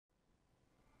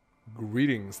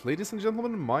Greetings, ladies and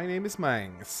gentlemen, my name is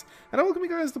Mangs, and I welcome you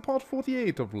guys to part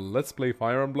 48 of Let's Play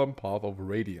Fire Emblem Path of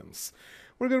Radiance.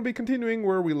 We're going to be continuing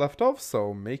where we left off,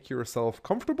 so make yourself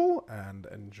comfortable and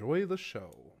enjoy the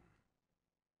show.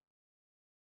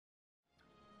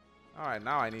 Alright,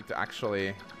 now I need to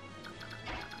actually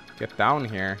get down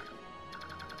here.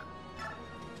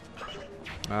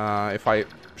 If I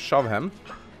shove him,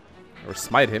 or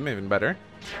smite him, even better.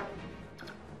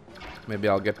 Maybe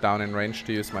I'll get down in range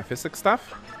to use my physics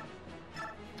staff.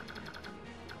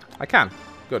 I can.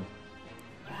 Good.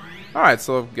 Alright,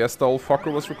 so I guess the old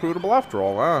fucker was recruitable after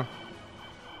all, huh?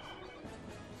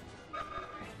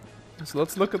 So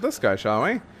let's look at this guy, shall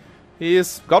we?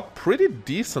 He's got pretty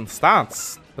decent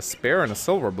stats. A spear and a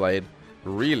silver blade.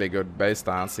 Really good base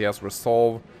stats. He has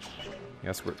resolve. He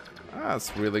has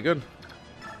that's really good.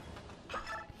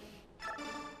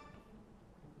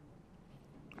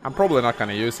 I'm probably not going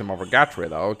to use him over Gatry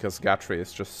though, because Gatry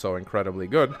is just so incredibly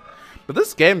good. But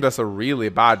this game does a really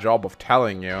bad job of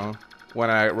telling you when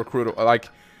I recruit. Like,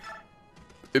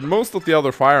 in most of the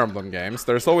other Fire Emblem games,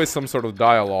 there's always some sort of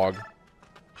dialogue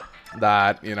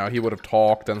that, you know, he would have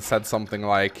talked and said something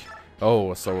like,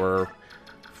 oh, so we're,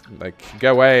 like,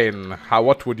 go away, and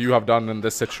what would you have done in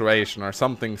this situation, or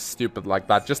something stupid like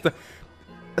that. Just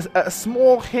a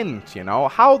small hint, you know?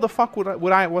 How the fuck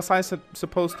was I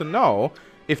supposed to know,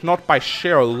 if not by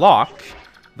sheer luck,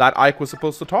 that Ike was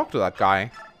supposed to talk to that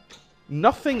guy?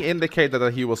 Nothing indicated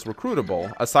that he was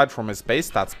recruitable, aside from his base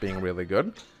stats being really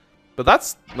good. But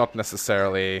that's not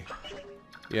necessarily,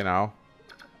 you know,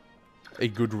 a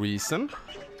good reason.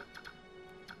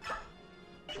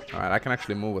 Alright, I can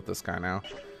actually move with this guy now.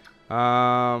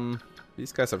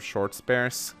 These guys have short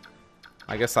spears.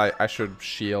 I guess I should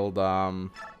shield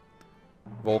Volky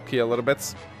a little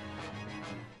bit.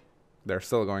 They're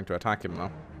still going to attack him though.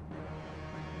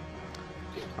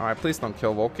 Alright, please don't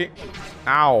kill Volky.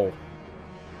 Ow!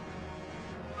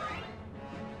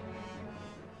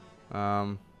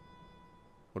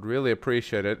 Would really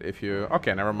appreciate it if you...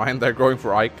 Okay, never mind, they're going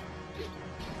for Ike.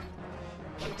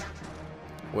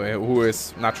 Who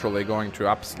is naturally going to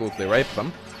absolutely rape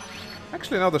them.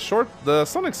 Actually, no, the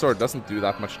Sonic Sword doesn't do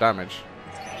that much damage.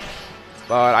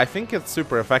 But I think it's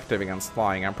super effective against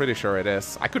flying. I'm pretty sure it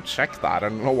is. I could check that. I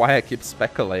don't know why I keep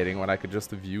speculating when I could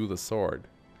just view the sword.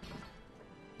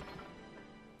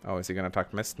 Oh, is he gonna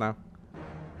attack Mist now?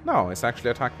 No, he's actually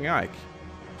attacking Ike.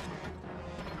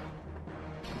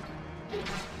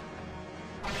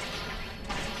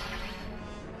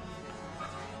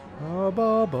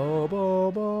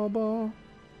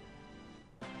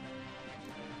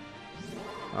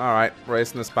 Alright,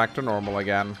 raising this back to normal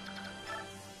again.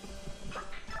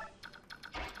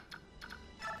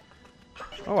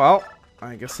 Oh well,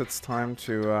 I guess it's time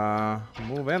to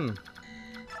move in.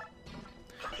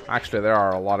 Actually, there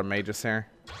are a lot of mages here.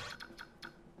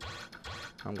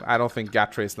 I don't think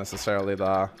Gatry is necessarily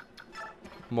the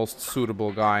most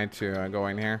suitable guy to go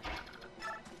in here.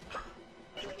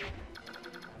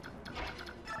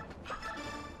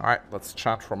 Alright, let's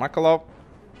chat for Makalo.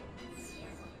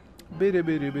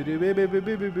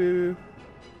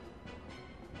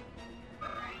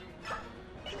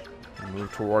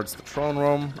 Move towards the throne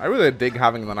room. I really dig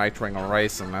having the Night Ring on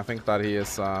Raisin. I think that he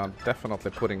is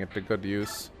definitely putting it to good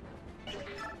use.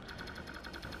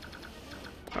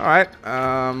 Alright,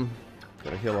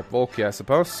 gotta heal up Volky, I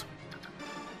suppose.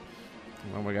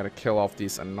 And then we gotta kill off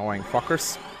these annoying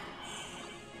fuckers.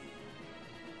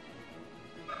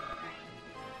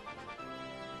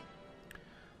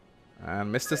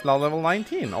 And Mist is now level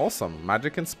 19. Awesome.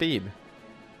 Magic and speed.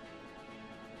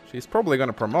 She's probably going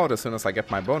to promote as soon as I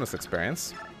get my bonus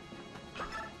experience.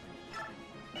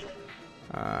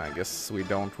 I guess we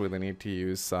don't really need to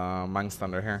use Mang's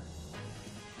Thunder here.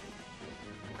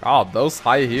 God, those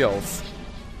high heals.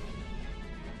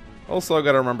 Also, I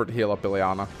gotta remember to heal up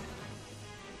Ileana.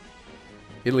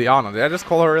 Ileana? Did I just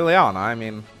call her Ileana? I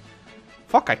mean...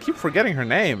 Fuck, I keep forgetting her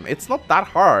name. It's not that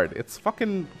hard. It's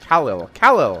fucking Khalil.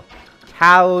 Khalil!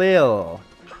 Khalil!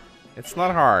 It's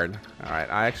not hard. Alright,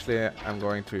 I actually am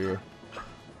going to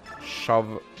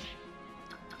shove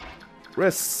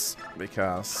wrists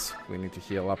because we need to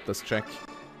heal up this chick.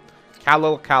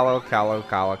 Khalil.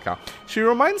 She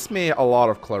reminds me a lot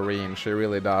of Clarine. She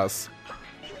really does.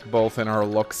 Both in her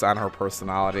looks and her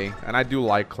personality. And I do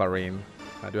like Clarine.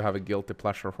 I do have a guilty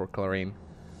pleasure for Clarine.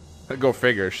 Go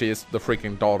figure, she is the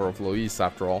freaking daughter of Louise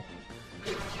after all.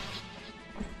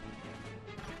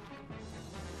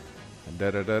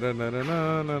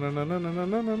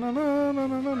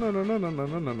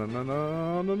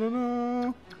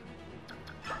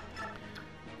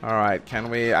 Alright,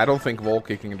 can we... I don't think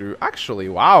Volky can do... Actually,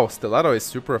 wow, Stiletto is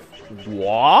super...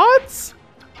 What?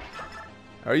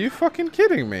 Are you fucking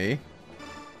kidding me?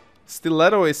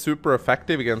 Stiletto is super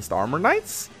effective against Armor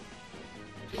Knights?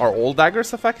 Are all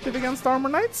daggers effective against Armor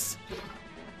Knights?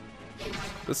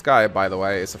 This guy, by the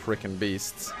way, is a freaking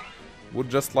beast. Would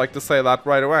just like to say that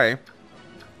right away.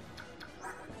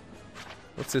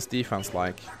 What's his defense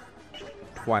like?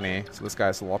 20, so this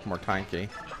guy's a lot more tanky.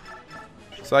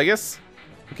 So I guess...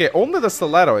 Okay, only the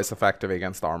Stiletto is effective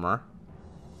against armor.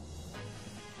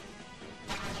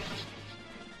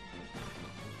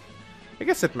 I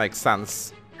guess it makes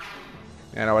sense.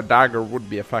 You know, a dagger would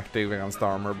be effective against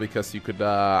armor because you could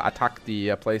attack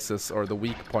the places or the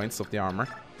weak points of the armor.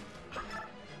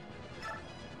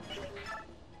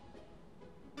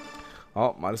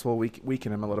 Oh, might as well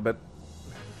weaken him a little bit.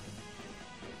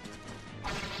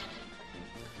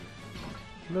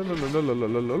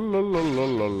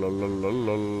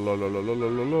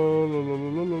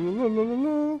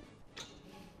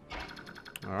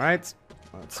 Alright,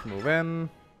 let's move in.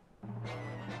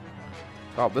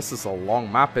 Oh, this is a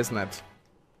long map, isn't it?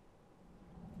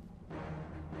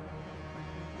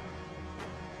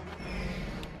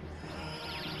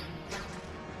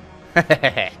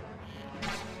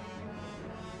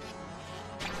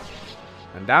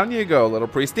 And down you go, little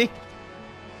priesty.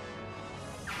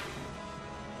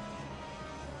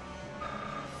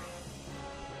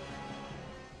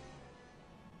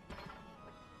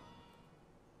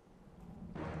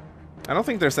 I don't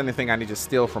think there's anything I need to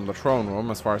steal from the throne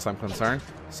room as far as I'm concerned.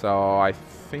 So I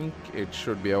think it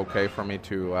should be okay for me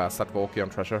to set Volky on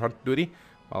treasure hunt duty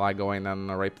while I go in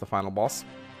and rape the final boss.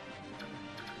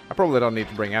 I probably don't need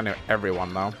to bring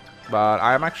everyone though. But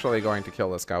I am actually going to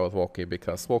kill this guy with Volky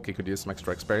because Volky could use some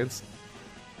extra experience.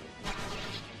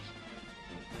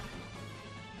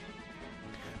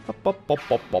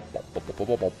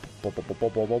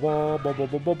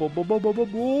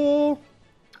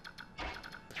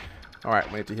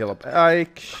 Alright, we need to heal up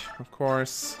Ike, of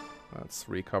course. Let's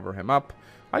recover him up.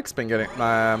 Ike's been getting...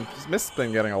 Mist's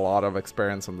been getting a lot of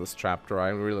experience in this chapter. I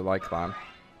really like that.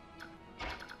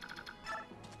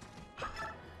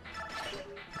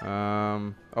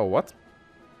 Oh, what?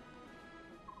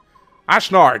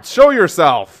 Ashnard, show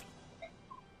yourself!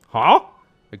 Huh?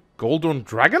 A golden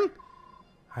dragon?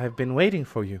 I have been waiting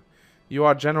for you. You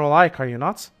are General Ike, are you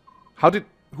not?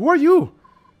 Who are you?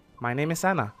 My name is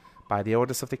Anna. By the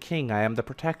orders of the king, I am the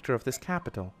protector of this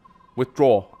capital.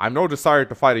 Withdraw. I've no desire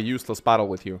to fight a useless battle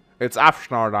with you. It's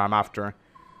Ashnard I'm after.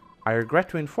 I regret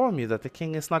to inform you that the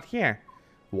king is not here.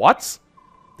 What?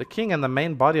 The king and the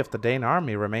main body of the Dane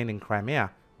army remain in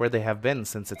Crimea, where they have been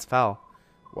since its fell.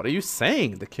 What are you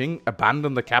saying? The king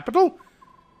abandoned the capital?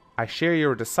 I share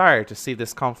your desire to see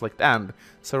this conflict end,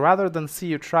 so rather than see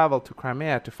you travel to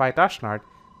Crimea to fight Ashnard,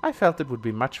 I felt it would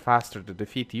be much faster to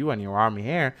defeat you and your army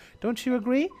here. Don't you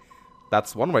agree?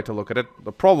 That's one way to look at it.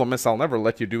 The problem is I'll never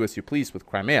let you do as you please with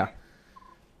Crimea.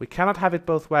 We cannot have it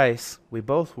both ways. We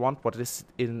both want what is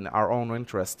in our own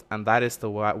interest, and that is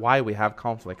why we have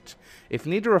conflict. If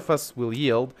neither of us will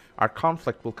yield, our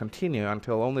conflict will continue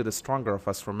until only the stronger of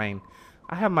us remain.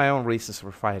 I have my own reasons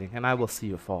for fighting, and I will see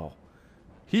you fall.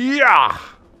 Yeah!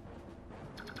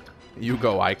 You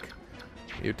go, Ike.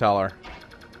 You tell her.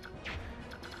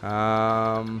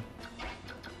 Alright,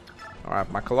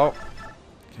 Makalo.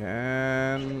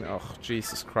 Oh,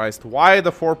 Jesus Christ. Why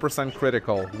the 4%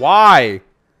 critical? Why?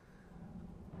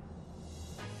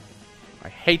 I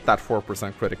hate that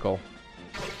 4% critical.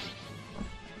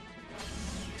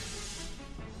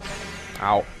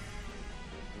 Ow.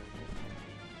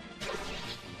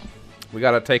 We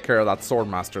gotta take care of that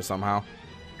Swordmaster somehow.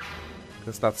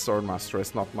 Because that Swordmaster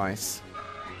is not nice.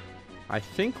 I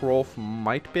think Rolf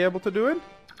might be able to do it.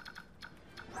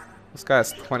 This guy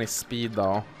has 20 speed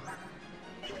though.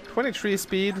 23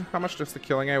 speed. How much does the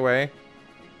killing weigh?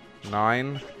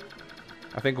 9.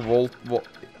 I think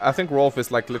Rolf is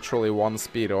like literally 1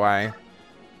 speed away.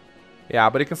 Yeah,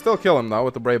 but he can still kill him though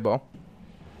with the Brave Bow.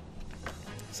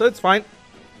 So it's fine.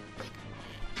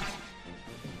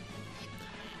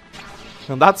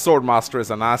 And that Swordmaster is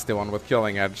a nasty one with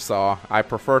killing edge, so I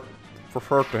prefer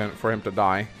for him to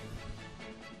die.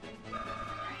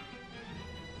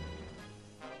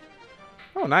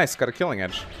 Oh, nice, got a killing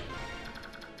edge.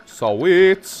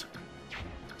 Sweet.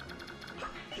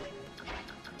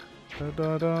 Da,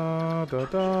 da, da,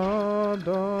 da,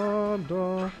 da,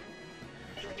 da.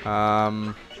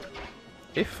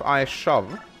 If I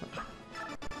shove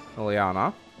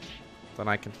Liliana, then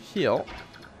I can heal.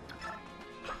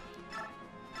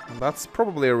 And that's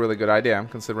probably a really good idea,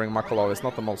 considering Makalo is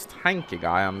not the most tanky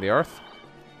guy on the earth.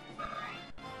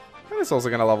 And he's also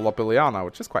gonna level up Ileana,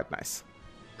 which is quite nice.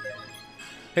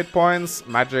 Hit points,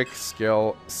 magic,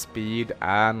 skill, speed,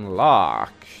 and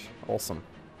luck. Awesome.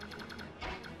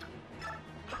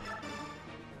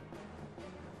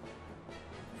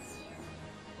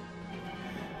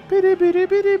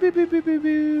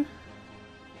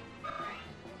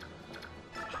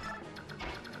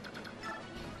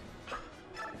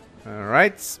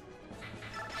 Alright.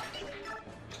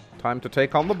 Time to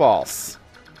take on the boss.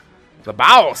 The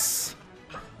boss!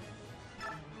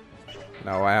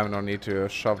 No, I have no need to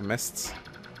shove mists.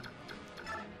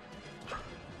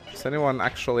 Does anyone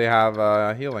actually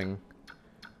have healing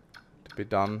to be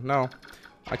done? No.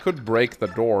 I could break the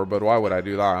door, but why would I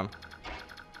do that?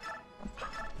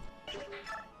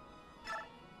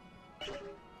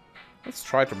 Let's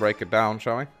try to break it down,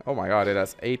 shall we? Oh my god, it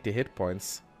has 80 hit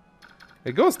points.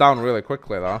 It goes down really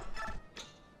quickly, though.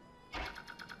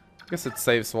 Guess it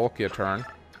saves Volky a turn.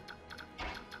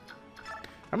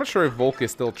 I'm not sure if Volky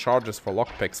still charges for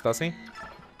lockpicks, does he?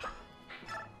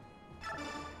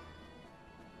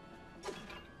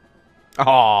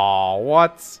 Oh,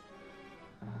 what?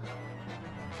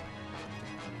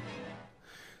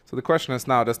 So the question is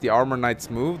now, does the Armor Knights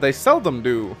move? They seldom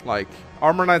do. Like,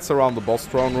 Armor Knights around the boss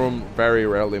throne room very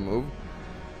rarely move.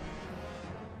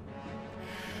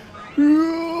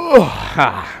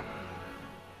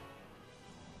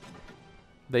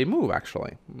 They move,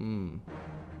 actually.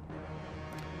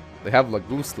 They have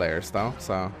Lagoose layers, though,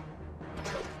 so...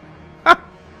 Ha!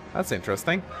 That's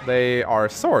interesting. They are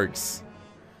swords.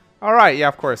 Alright, yeah,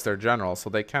 of course, they're generals, so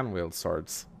they can wield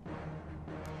swords.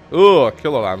 Ooh,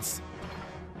 Killer Lance.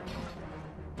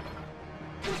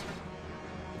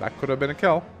 That could have been a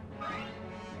kill.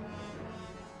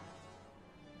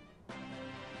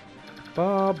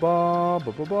 Ba ba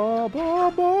ba ba ba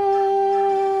ba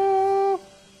ba.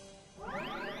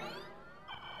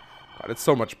 God, it's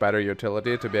so much better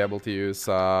utility to be able to use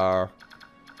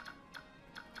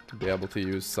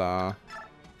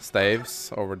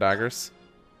staves over daggers.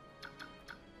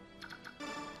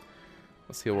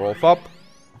 Let's heal Rolf up.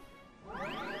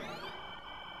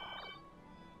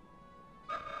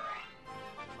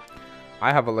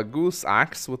 I have a Lagoose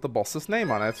axe with the boss's name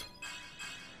on it.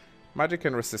 Magic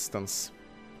and resistance.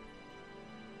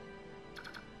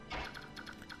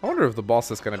 I wonder if the boss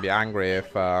is gonna be angry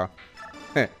if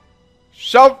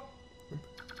shove!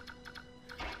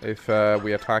 If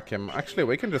we attack him. Actually,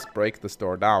 we can just break this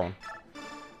door down.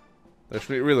 There's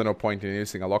really no point in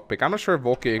using a lockpick. I'm not sure if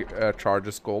Volky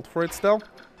charges gold for it still.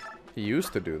 He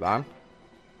used to do that.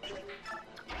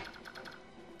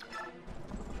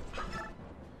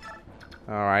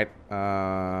 Alright,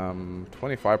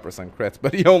 25% crit,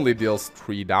 but he only deals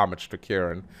 3 damage to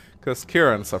Kieran, because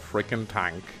Kieran's a freaking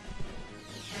tank.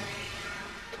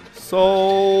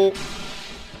 So...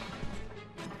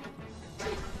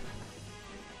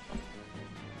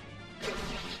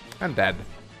 and dead.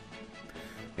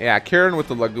 Yeah, Kieran with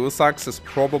the Lagoose axe is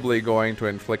probably going to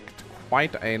inflict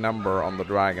quite a number on the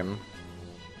dragon.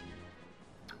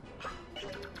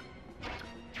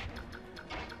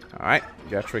 Alright,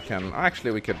 Gatry can...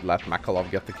 actually, we could let Makalov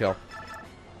get the kill.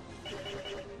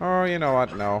 Oh, you know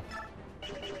what? No.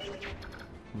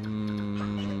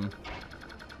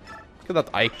 Could let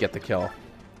Ike get the kill.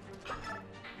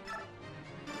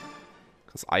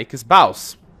 Because Ike is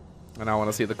Bouse. And I want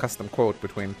to see the custom quote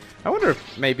between... I wonder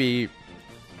if maybe...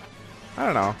 I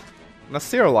don't know.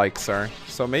 Nasir likes her,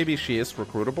 so maybe she is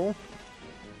recruitable.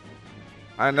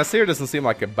 Nasir doesn't seem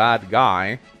like a bad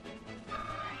guy.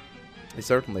 He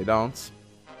certainly don't.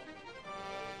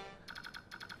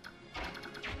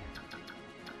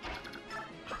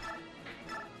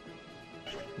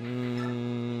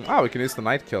 Oh, we can use the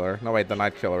Night Killer. No, wait, the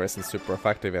Night Killer isn't super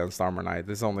effective against Armor Knight.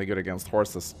 This is only good against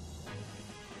horses.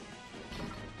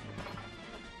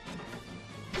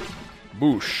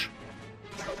 Boosh.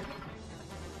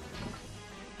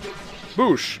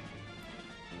 Boosh.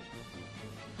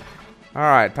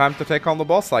 Alright, time to take on the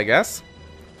boss, I guess.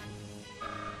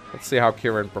 Let's see how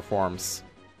Kieran performs.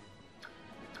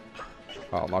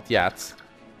 Well, not yet.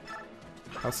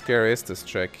 How scary is this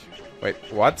chick? Wait,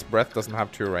 what? Breath doesn't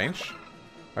have 2 range?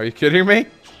 Are you kidding me?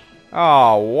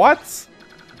 Oh, what?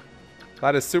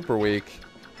 That is super weak.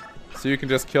 So you can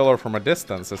just kill her from a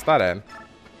distance, is that it?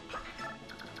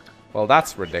 Well,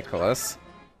 that's ridiculous.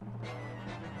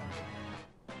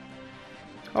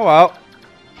 Oh well.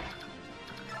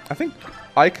 I think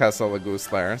Ike has a Lagoose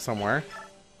Slayer somewhere.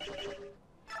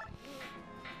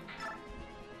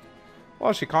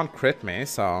 Well, she can't crit me,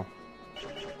 so...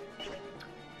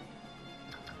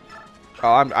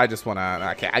 oh, I just wanna...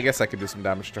 okay, I guess I could do some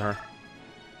damage to her.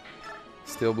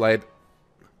 Steel Blade.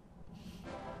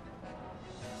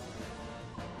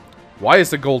 Why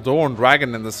is a Goldorn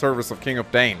dragon in the service of King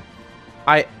of Dane?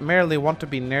 I merely want to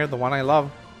be near the one I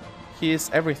love. He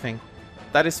is everything.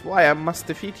 That is why I must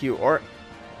defeat you, or...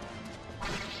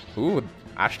 Ooh,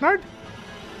 Ashnard?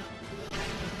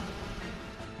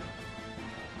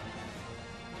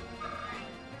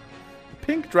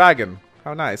 Pink dragon.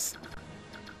 How nice.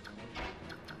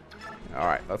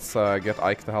 Alright, let's get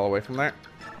Ike the hell away from there.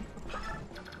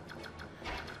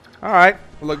 Alright,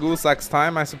 Lagusak's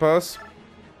time, I suppose.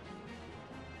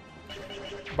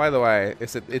 By the way,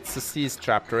 it's the Seas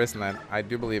chapter, isn't it? I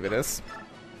do believe it is.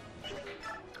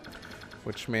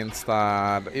 Which means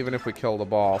that even if we kill the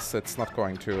boss, it's not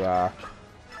going to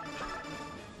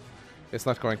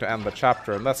end the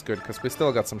chapter, and that's good because we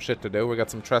still got some shit to do. We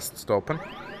got some chests to open.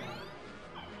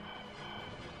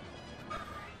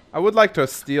 I would like to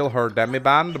steal her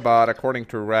demiband, but according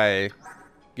to Ray,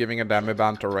 giving a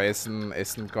demiband to Raisin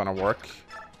isn't gonna work.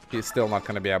 He's still not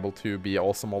gonna be able to be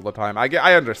awesome all the time. I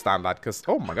understand that, because...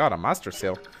 Oh my god, a Master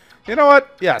Seal. You know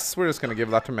what? Yes, we're just gonna give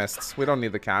that to Mists. We don't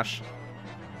need the cash.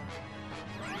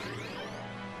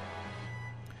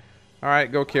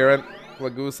 Alright, go Kieran.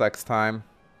 Lagusak's time.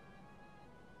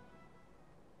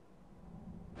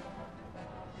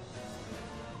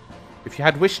 If you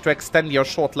had wished to extend your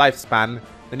short lifespan,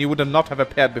 then you would not have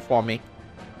appeared before me.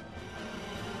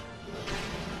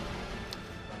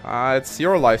 It's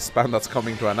your lifespan that's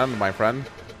coming to an end, my friend.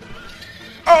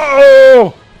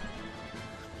 Oh!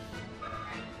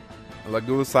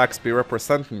 Lagusak's be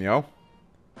representing you.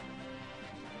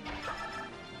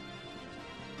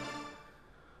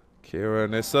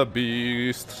 Kieran is a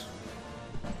beast.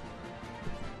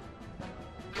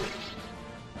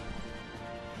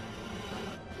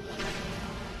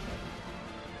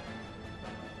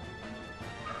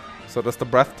 So does the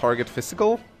breath target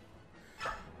physical?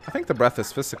 I think the breath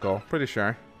is physical, pretty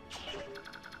sure.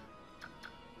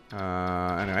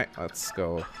 Anyway, let's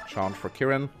go chant for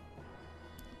Kieran.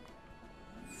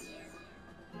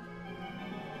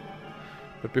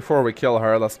 But before we kill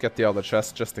her, let's get the other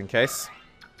chest just in case.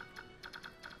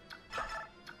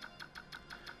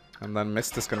 And then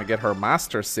Mist is gonna get her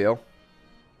Master Seal.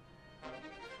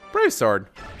 Brave Sword.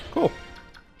 Cool.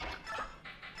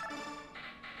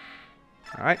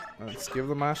 Alright, let's give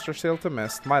the Master Seal to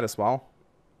Mist. Might as well.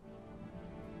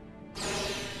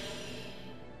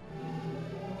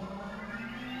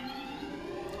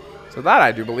 So that,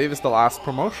 I do believe, is the last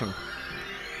promotion.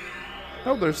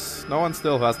 No, there's no one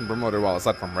still who hasn't promoted. Well,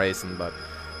 aside from Raisin, but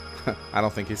I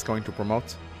don't think he's going to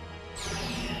promote.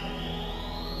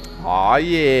 Aw,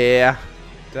 yeah.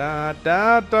 Da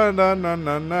da da da na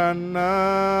na na na.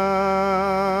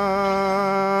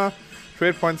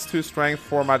 3 points, 2 strength,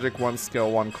 4 magic, 1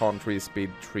 skill, 1 con, 3 speed,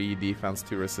 3 defense,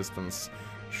 2 resistance,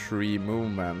 3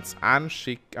 movements. And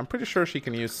I'm pretty sure she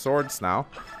can use swords now.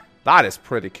 That is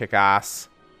pretty kick-ass.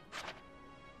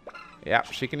 Yeah,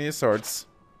 she can use swords.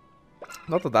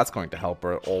 Not that that's going to help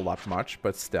her all that much,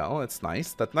 but still, it's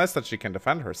nice. That's nice that she can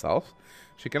defend herself.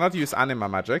 She cannot use anima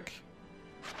magic.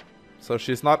 So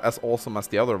she's not as awesome as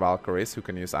the other Valkyries who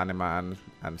can use anima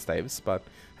and staves. But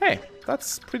hey,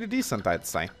 that's pretty decent, I'd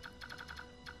say.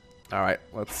 Alright,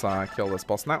 let's kill this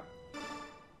boss now.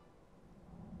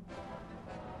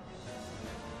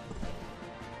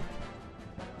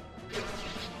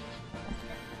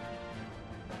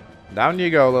 Down you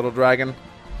go, little dragon.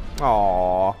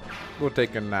 Aww. Go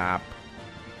take a nap.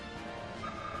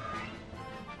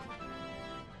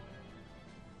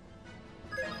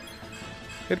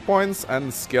 Hit points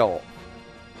and skill.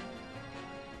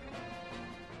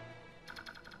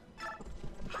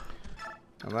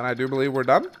 And then I do believe we're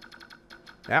done.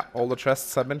 Yeah, all the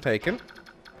chests have been taken.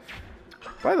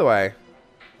 By the way,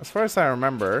 as far as I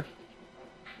remember,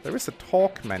 there is a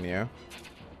talk menu.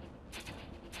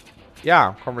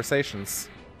 Yeah, conversations.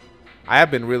 I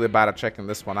have been really bad at checking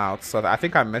this one out, so I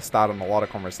think I missed out on a lot of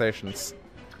conversations.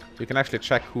 You can actually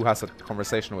check who has a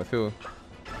conversation with who.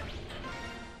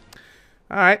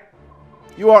 Alright.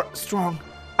 You are strong.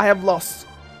 I have lost.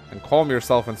 And calm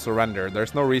yourself and surrender.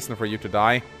 There's no reason for you to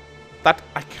die. That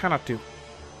I cannot do.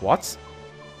 What?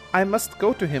 I must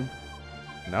go to him.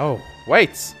 No.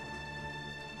 Wait.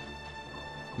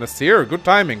 Nasir, good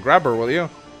timing. Grab her, will you?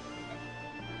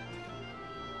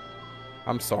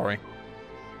 I'm sorry.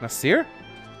 Nasir?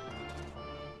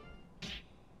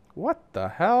 What the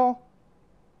hell?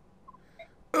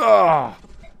 Ugh!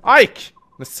 Ike!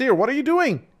 Nasir, what are you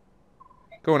doing?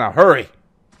 Go now, hurry!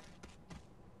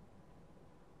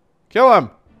 Kill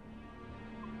him!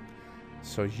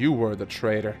 So you were the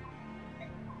traitor.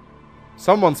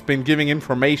 Someone's been giving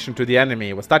information to the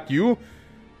enemy. Was that you?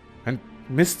 And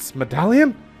Mist's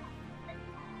medallion?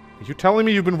 Are you telling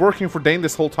me you've been working for Dane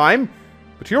this whole time?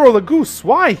 But hero the goose,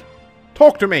 why?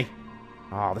 Talk to me!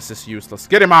 Oh, this is useless.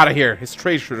 Get him out of here! His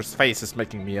traitorous face is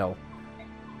making me ill.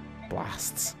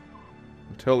 Blasts.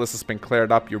 Until this has been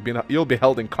cleared up, you'll be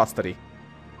held in custody.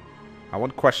 I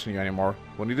won't question you anymore.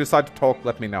 When you decide to talk,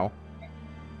 let me know.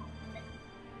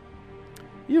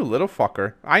 You little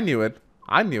fucker. I knew it.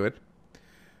 I knew it.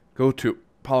 Go to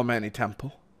Palmani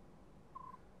Temple.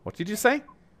 What did you say?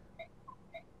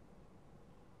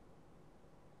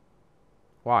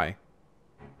 Why?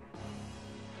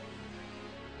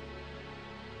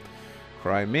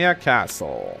 Crimea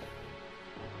Castle.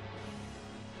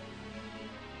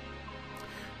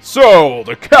 So,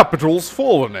 the capital's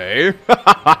fallen, eh?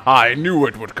 I knew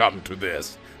it would come to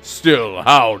this. Still,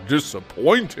 how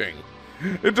disappointing.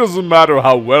 It doesn't matter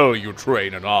how well you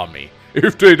train an army.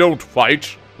 If they don't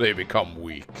fight, they become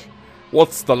weak.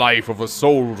 What's the life of a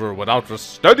soldier without a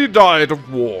steady diet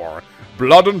of war?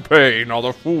 Blood and pain are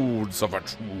the foods of a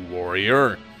true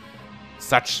warrior.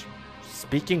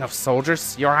 Speaking of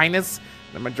soldiers, Your Highness,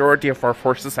 the majority of our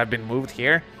forces have been moved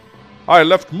here. I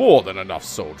left more than enough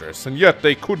soldiers, and yet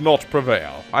they could not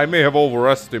prevail. I may have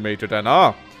overestimated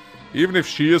Anna. Even if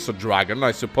she is a dragon,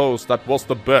 I suppose that was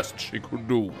the best she could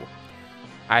do.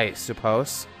 I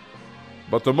suppose.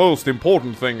 But the most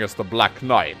important thing is the Black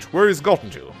Knight. Where he's gotten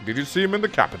to? Did you see him in the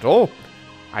capital?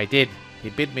 I did.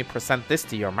 He bid me present this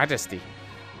to your majesty.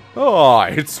 Ah,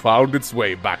 it's found its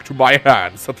way back to my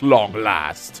hands at long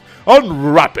last.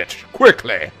 Unwrap it,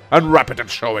 quickly! Unwrap it and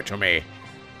show it to me.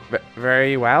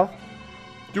 Very well.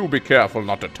 Do be careful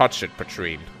not to touch it,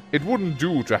 Patrine. It wouldn't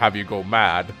do to have you go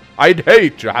mad. I'd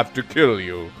hate to have to kill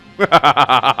you.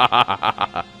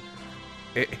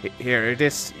 Here it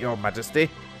is, your majesty.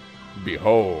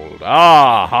 Behold.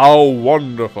 Ah, how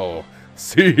wonderful.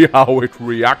 See how it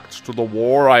reacts to the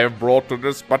war I have brought to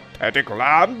this pathetic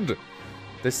land.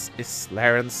 This is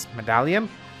Laren's medallion?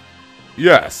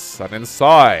 Yes, and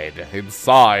inside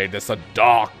is a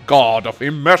dark god of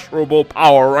immeasurable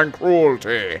power and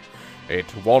cruelty.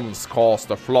 It once caused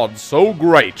a flood so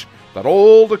great that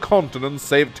all the continents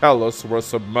save Tellus were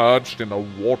submerged in a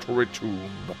watery tomb.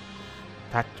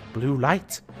 That blue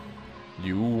light?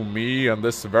 You, me, and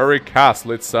this very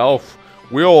castle itself,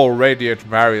 we all radiate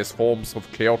various forms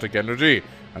of chaotic energy,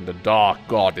 and the dark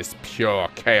god is pure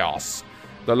chaos.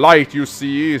 The light you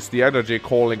see is the energy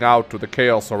calling out to the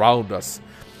chaos around us.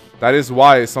 That is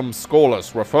why some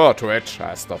scholars refer to it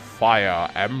as the Fire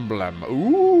Emblem.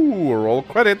 Ooh, roll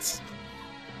credits.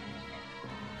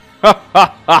 Ha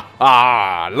ha ha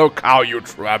ha! Look how you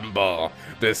tremble!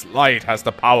 This light has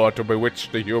the power to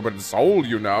bewitch the human soul,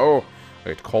 you know.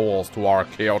 It calls to our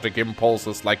chaotic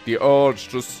impulses like the urge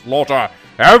to slaughter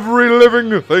every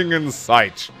living thing in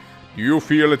sight. Do you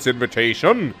feel its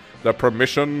invitation? The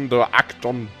permission to act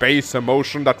on base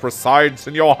emotion that resides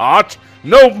in your heart,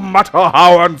 no matter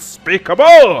how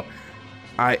unspeakable?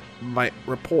 My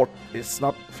report is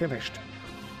not finished.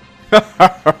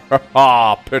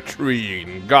 Ah,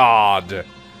 Patrine, God.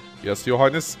 Yes, Your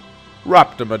Highness?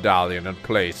 Wrap the medallion and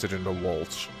place it in the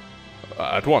vault.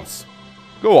 At once.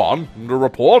 Go on, the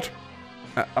report.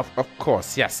 Of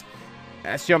course, yes.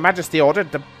 As Your Majesty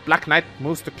ordered, the Black Knight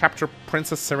moves to capture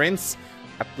Princess Syrinx.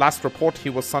 At last report, he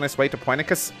was on his way to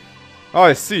Poinicus.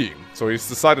 I see. So he's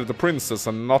decided the princess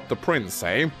and not the prince,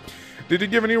 eh? Did he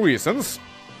give any reasons?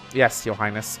 Yes, Your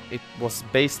Highness. It was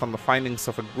based on the findings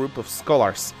of a group of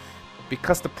scholars.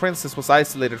 Because the princess was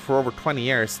isolated for over 20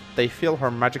 years, they feel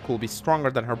her magic will be stronger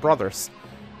than her brother's.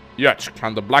 Yet,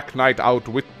 can the Black Knight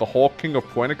outwit the Hawk King of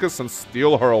Poinicus and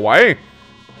steal her away?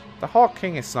 The Hawk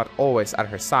King is not always at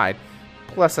her side.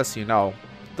 Plus, as you know,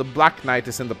 the Black Knight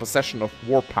is in the possession of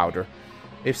war powder.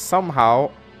 If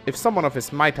someone of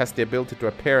his might has the ability to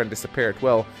appear and disappear at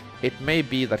will, it may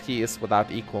be that he is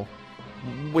without equal.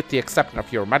 With the exception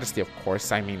of Your Majesty, of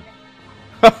course, I mean.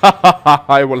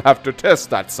 I will have to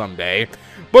test that someday,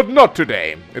 but not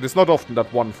today. It is not often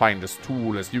that one finds this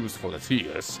tool as useful as he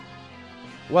is.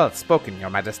 Well spoken, Your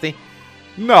Majesty.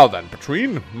 Now then,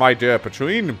 Patrine, my dear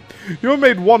Patrine, you have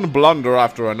made one blunder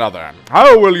after another.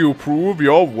 How will you prove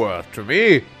your worth to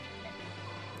me?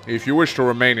 If you wish to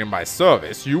remain in my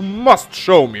service, you must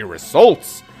show me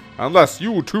results. Unless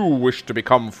you too wish to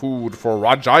become food for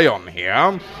Rajayon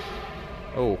here.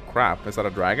 Oh crap, is that a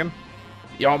dragon?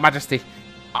 Your Majesty,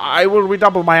 I will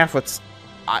redouble my efforts.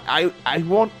 I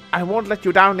won't let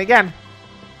you down again.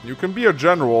 You can be a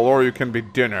general or you can be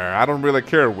dinner. I don't really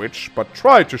care which, but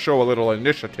try to show a little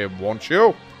initiative, won't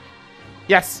you?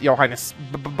 Yes, Your Highness.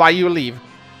 By your leave.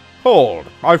 Hold,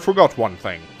 I forgot one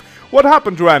thing. What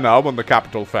happened to Anna when the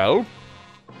capital fell?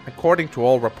 According to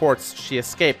all reports, she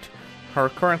escaped. Her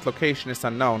current location is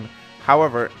unknown.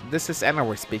 However, this is Anna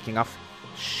we're speaking of.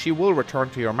 She will return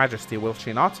to your majesty, will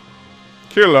she not?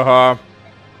 Kill her.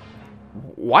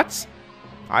 What?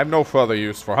 I've no further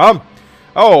use for her.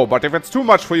 Oh, but if it's too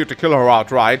much for you to kill her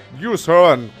outright, use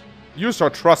her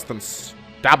trust and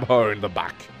stab her in the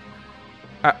back.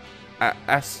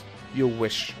 As you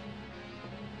wish.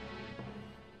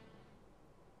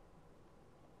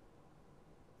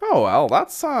 Oh, well,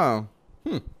 that's,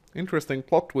 interesting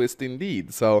plot twist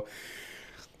indeed. So,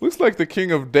 looks like the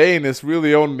King of Dane is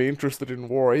really only interested in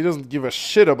war. He doesn't give a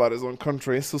shit about his own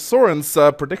country. So Soren's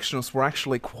predictions were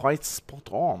actually quite spot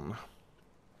on.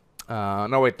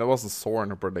 No, wait, that wasn't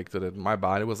Soren who predicted it. My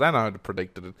bad. It was Anna who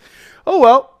predicted it. Oh,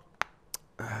 well.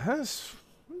 That's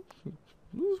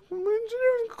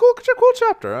cool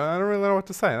chapter. I don't really know what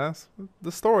to say.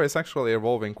 The story is actually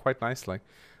evolving quite nicely.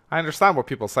 I understand what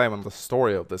people say when the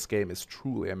story of this game is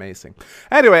truly amazing.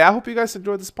 Anyway, I hope you guys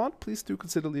enjoyed this pod. Please do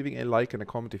consider leaving a like and a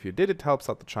comment if you did. It helps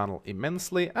out the channel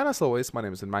immensely. And as always, my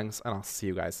name is Mangs, and I'll see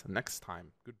you guys next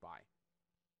time. Goodbye.